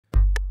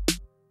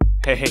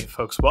Hey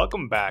folks,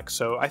 welcome back.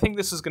 So I think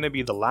this is going to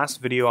be the last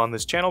video on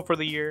this channel for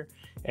the year,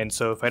 and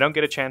so if I don't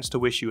get a chance to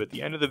wish you at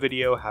the end of the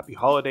video happy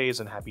holidays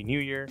and happy new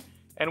year,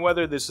 and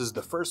whether this is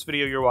the first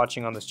video you're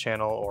watching on this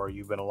channel or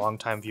you've been a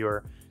long-time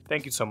viewer,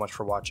 thank you so much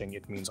for watching,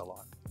 it means a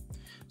lot.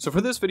 So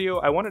for this video,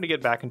 I wanted to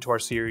get back into our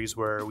series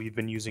where we've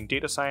been using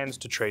data science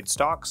to trade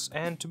stocks,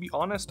 and to be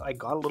honest, I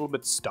got a little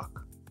bit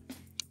stuck.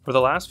 For the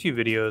last few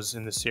videos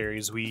in this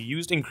series, we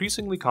used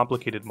increasingly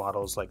complicated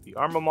models like the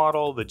ARMA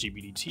model, the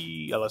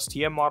GBDT,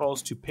 LSTM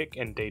models to pick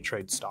and day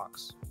trade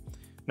stocks.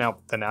 Now,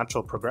 the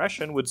natural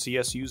progression would see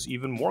us use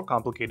even more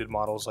complicated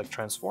models like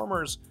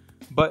transformers,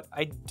 but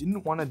I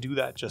didn't want to do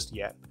that just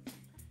yet.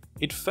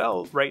 It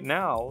felt right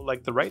now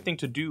like the right thing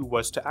to do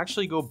was to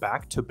actually go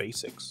back to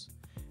basics.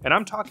 And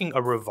I'm talking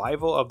a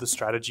revival of the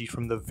strategy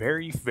from the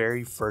very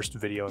first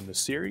video in this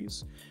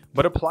series,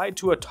 but applied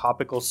to a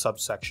topical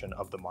subsection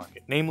of the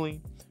market,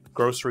 namely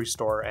grocery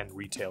store and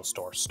retail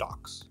store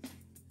stocks.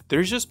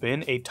 There's just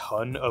been a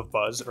ton of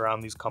buzz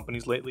around these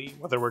companies lately,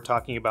 whether we're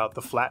talking about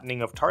the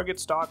flattening of Target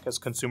stock as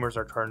consumers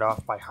are turned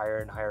off by higher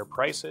and higher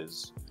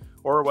prices,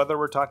 or whether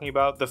we're talking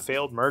about the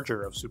failed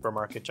merger of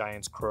supermarket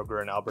giants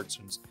Kroger and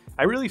Albertsons.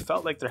 I really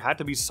felt like there had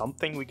to be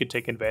something we could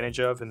take advantage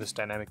of in this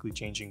dynamically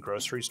changing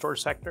grocery store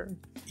sector,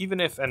 even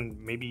if, and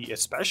maybe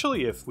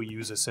especially if, we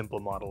use a simple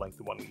model like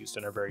the one we used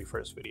in our very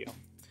first video.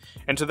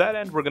 And to that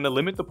end, we're going to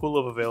limit the pool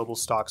of available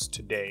stocks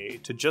today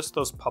to just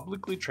those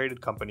publicly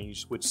traded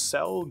companies which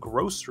sell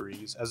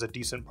groceries as a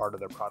decent part of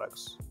their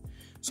products.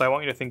 So I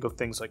want you to think of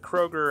things like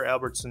Kroger,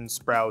 Albertsons,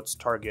 Sprouts,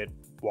 Target,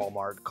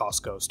 Walmart,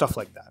 Costco, stuff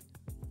like that.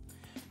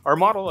 Our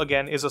model,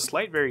 again, is a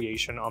slight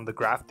variation on the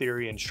graph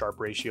theory and Sharpe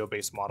ratio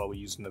based model we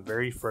used in the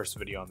very first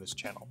video on this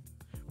channel.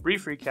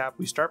 Brief recap,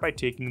 we start by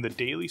taking the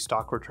daily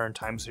stock return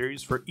time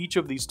series for each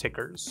of these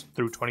tickers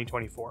through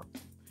 2024.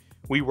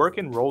 We work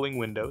in rolling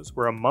windows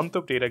where a month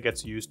of data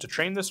gets used to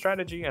train the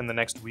strategy and the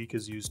next week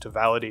is used to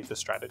validate the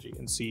strategy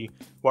and see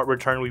what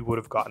return we would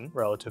have gotten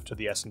relative to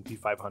the S&P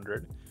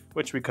 500,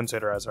 which we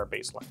consider as our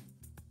baseline.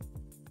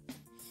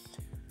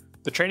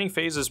 The training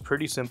phase is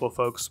pretty simple,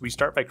 folks. We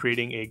start by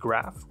creating a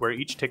graph where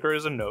each ticker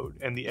is a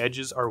node and the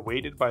edges are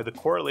weighted by the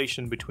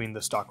correlation between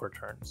the stock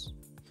returns.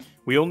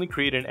 We only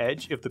create an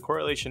edge if the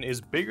correlation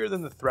is bigger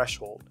than the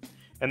threshold,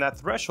 and that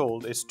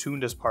threshold is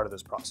tuned as part of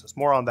this process.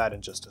 More on that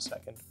in just a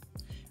second.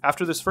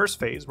 After this first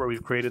phase, where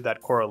we've created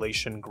that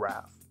correlation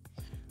graph,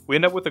 we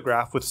end up with a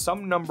graph with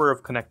some number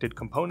of connected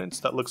components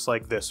that looks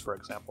like this, for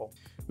example.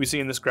 We see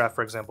in this graph,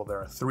 for example, there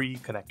are 3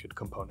 connected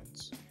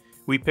components.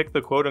 We pick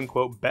the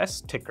quote-unquote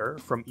best ticker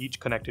from each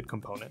connected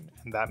component,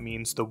 and that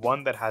means the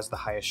one that has the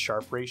highest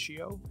Sharpe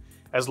ratio,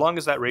 as long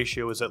as that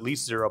ratio is at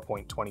least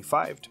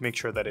 0.25 to make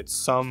sure that it's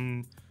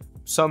some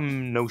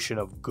notion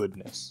of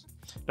goodness.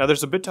 Now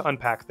there's a bit to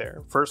unpack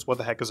there. First, what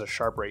the heck is a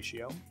Sharpe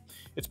ratio?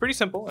 It's pretty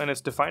simple, and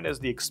it's defined as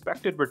the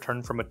expected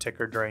return from a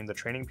ticker during the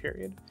training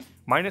period,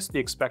 minus the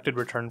expected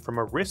return from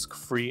a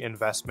risk-free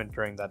investment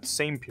during that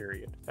same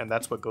period, and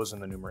that's what goes in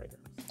the numerator.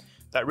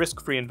 That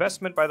risk-free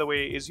investment, by the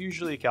way, is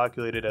usually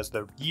calculated as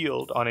the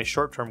yield on a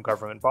short-term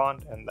government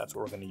bond, and that's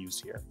what we're going to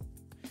use here.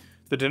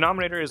 The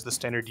denominator is the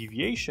standard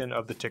deviation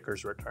of the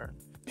ticker's return.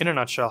 In a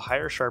nutshell,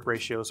 higher Sharpe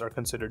ratios are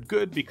considered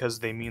good because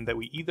they mean that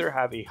we either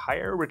have a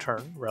higher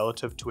return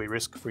relative to a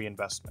risk-free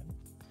investment,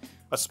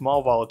 a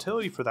small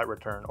volatility for that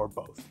return, or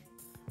both.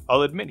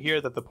 I'll admit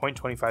here that the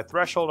 0.25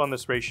 threshold on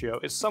this ratio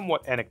is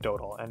somewhat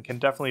anecdotal and can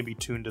definitely be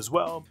tuned as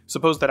well.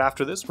 Suppose that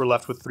after this we're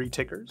left with 3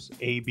 tickers,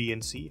 A, B,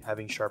 and C,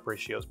 having Sharpe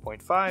ratios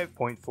 0.5,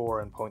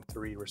 0.4, and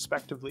 0.3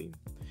 respectively.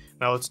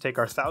 Now let's take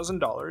our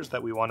 $1,000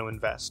 that we want to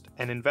invest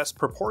and invest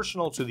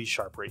proportional to these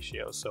Sharpe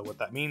ratios. So what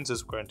that means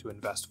is we're going to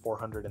invest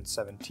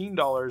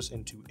 $417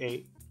 into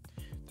A,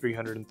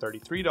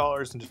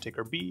 $333 into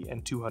ticker B,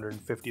 and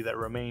 $250 that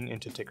remain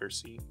into ticker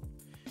C.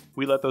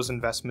 We let those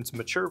investments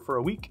mature for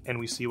a week and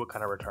we see what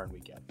kind of return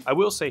we get. I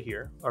will say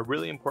here, a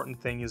really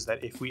important thing is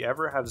that if we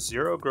ever have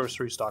 0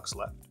 grocery stocks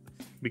left,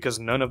 because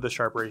none of the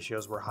Sharpe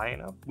ratios were high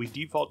enough, we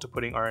default to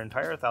putting our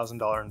entire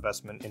 $1,000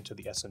 investment into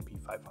the S&P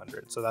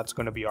 500. So that's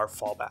going to be our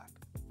fallback.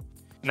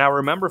 Now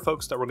remember,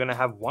 folks, that we're going to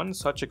have one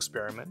such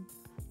experiment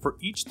for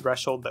each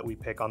threshold that we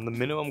pick on the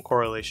minimum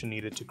correlation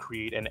needed to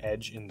create an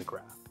edge in the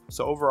graph.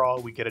 So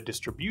overall, we get a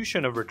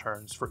distribution of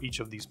returns for each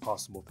of these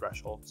possible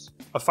thresholds.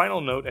 A final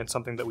note, and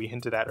something that we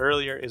hinted at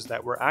earlier, is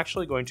that we're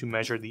actually going to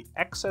measure the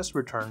excess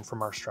return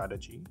from our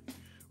strategy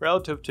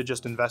relative to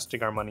just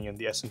investing our money in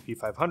the S&P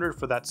 500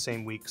 for that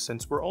same week,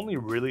 since we're only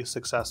really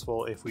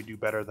successful if we do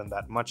better than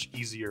that much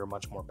easier,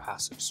 much more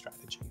passive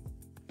strategy.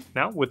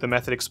 Now, with the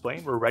method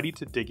explained, we're ready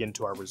to dig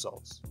into our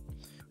results.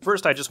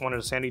 First, I just wanted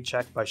to sanity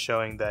check by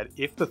showing that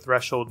if the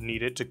threshold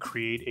needed to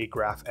create a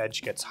graph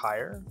edge gets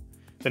higher,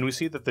 then we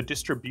see that the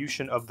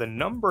distribution of the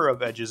number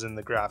of edges in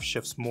the graph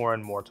shifts more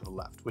and more to the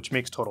left, which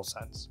makes total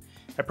sense.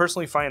 I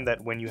personally find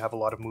that when you have a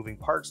lot of moving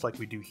parts like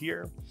we do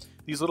here,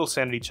 these little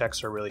sanity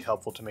checks are really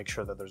helpful to make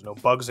sure that there's no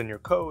bugs in your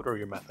code or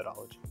your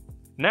methodology.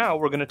 Now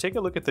we're going to take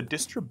a look at the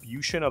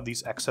distribution of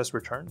these excess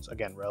returns,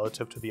 again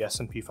relative to the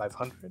S&P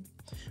 500,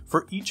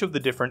 for each of the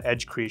different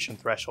edge creation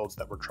thresholds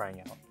that we're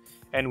trying out.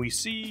 And we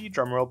see,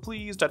 drumroll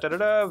please,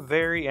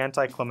 very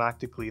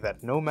anticlimactically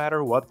that no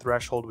matter what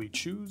threshold we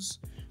choose,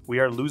 we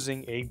are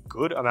losing a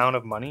good amount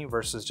of money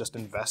versus just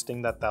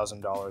investing that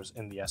 $1,000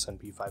 in the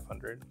S&P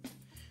 500.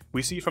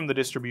 We see from the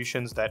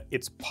distributions that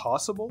it's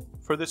possible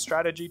for this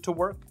strategy to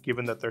work,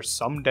 given that there's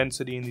some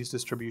density in these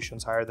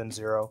distributions higher than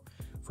 0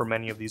 for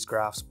many of these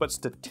graphs, but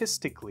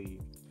statistically,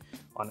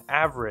 on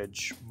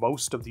average,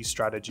 most of these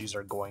strategies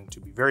are going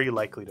to be very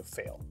likely to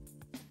fail.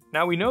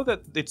 Now we know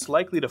that it's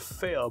likely to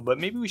fail, but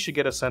maybe we should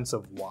get a sense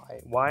of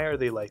why. Why are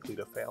they likely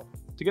to fail?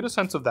 To get a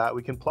sense of that,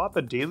 we can plot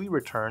the daily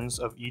returns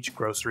of each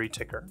grocery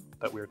ticker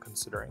that we're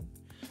considering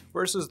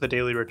versus the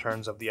daily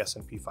returns of the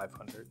S&P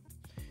 500.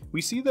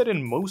 We see that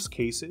in most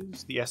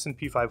cases, the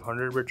S&P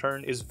 500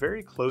 return is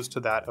very close to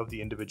that of the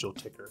individual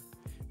ticker,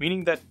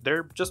 meaning that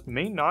there just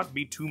may not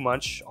be too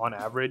much, on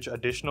average,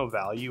 additional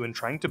value in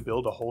trying to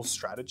build a whole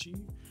strategy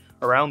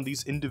around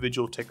these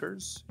individual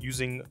tickers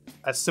using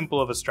as simple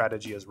of a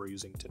strategy as we're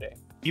using today.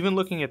 Even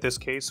looking at this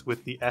case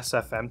with the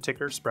SFM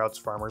ticker, Sprouts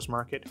Farmers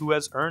Market, who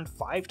has earned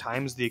 5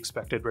 times the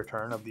expected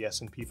return of the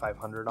S&P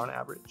 500 on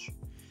average,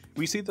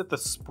 we see that the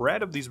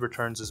spread of these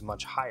returns is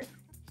much higher.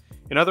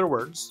 In other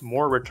words,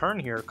 more return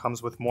here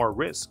comes with more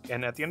risk,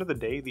 and at the end of the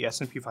day, the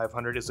S&P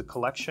 500 is a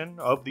collection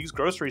of these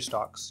grocery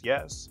stocks,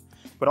 yes,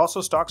 but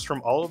also stocks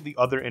from all of the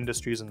other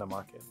industries in the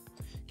market,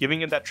 giving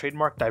it that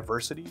trademark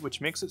diversity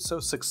which makes it so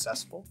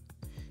successful,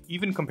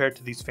 even compared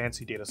to these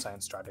fancy data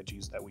science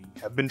strategies that we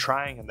have been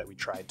trying and that we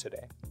tried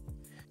today.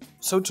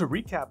 So to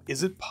recap,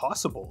 is it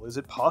possible? Is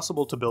it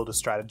possible to build a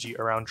strategy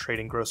around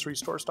trading grocery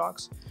store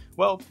stocks?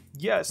 Well,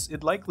 yes,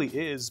 it likely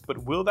is,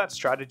 but will that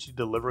strategy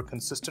deliver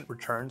consistent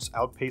returns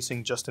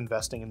outpacing just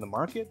investing in the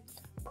market?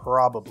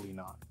 Probably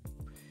not.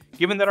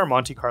 Given that our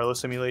Monte Carlo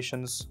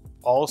simulations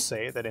all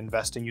say that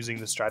investing using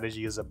this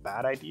strategy is a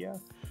bad idea,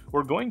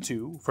 we're going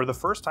to, for the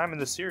first time in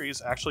the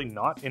series, actually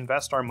not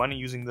invest our money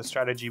using the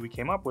strategy we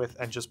came up with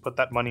and just put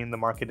that money in the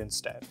market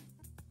instead.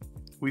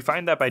 We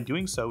find that by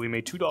doing so, we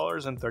made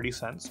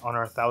 $2.30 on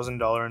our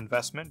 $1,000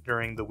 investment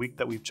during the week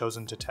that we've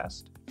chosen to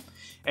test.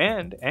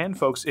 And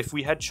folks, if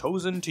we had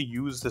chosen to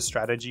use the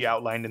strategy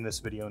outlined in this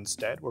video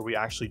instead, where we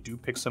actually do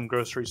pick some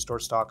grocery store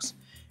stocks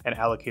and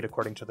allocate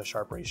according to the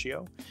Sharpe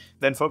ratio,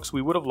 then folks,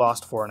 we would have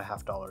lost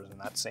 $4.50 in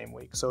that same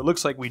week. So it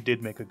looks like we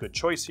did make a good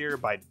choice here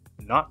by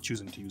not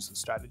choosing to use the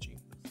strategy.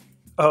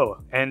 Oh,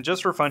 and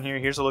just for fun here,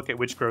 here's a look at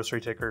which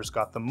grocery tickers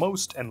got the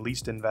most and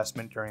least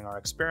investment during our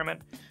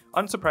experiment.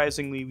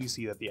 Unsurprisingly, we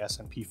see that the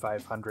S&P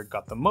 500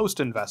 got the most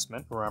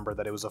investment. Remember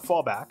that it was a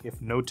fallback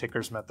if no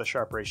tickers met the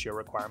Sharpe ratio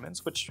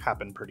requirements, which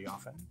happened pretty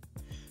often.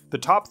 The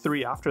top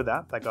 3 after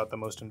that got the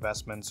most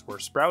investments were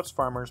Sprouts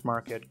Farmers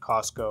Market,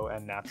 Costco,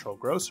 and Natural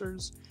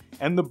Grocers,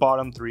 and the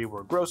bottom 3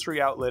 were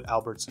Grocery Outlet,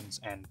 Albertsons,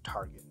 and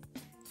Target.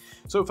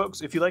 So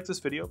folks, if you like this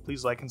video,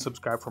 please like and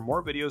subscribe for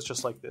more videos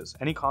just like this.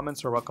 Any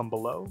comments are welcome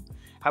below.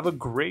 Have a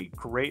great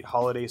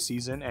holiday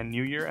season and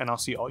New Year, and I'll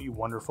see all you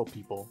wonderful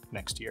people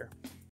next year.